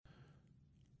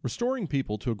Restoring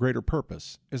people to a greater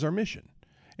purpose is our mission.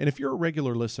 And if you're a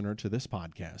regular listener to this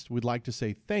podcast, we'd like to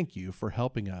say thank you for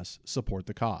helping us support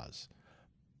the cause.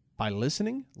 By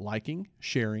listening, liking,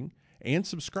 sharing, and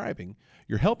subscribing,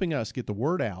 you're helping us get the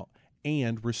word out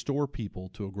and restore people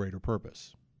to a greater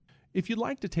purpose. If you'd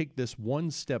like to take this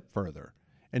one step further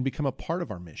and become a part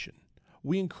of our mission,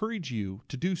 we encourage you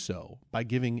to do so by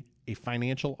giving a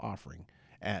financial offering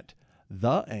at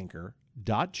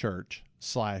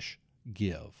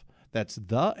theanchor.church/give. That's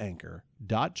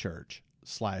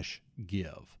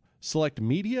theanchor.church/give. Select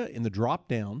media in the drop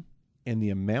down and the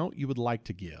amount you would like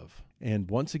to give. And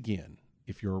once again,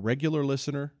 if you're a regular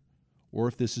listener or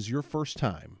if this is your first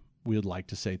time, we would like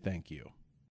to say thank you.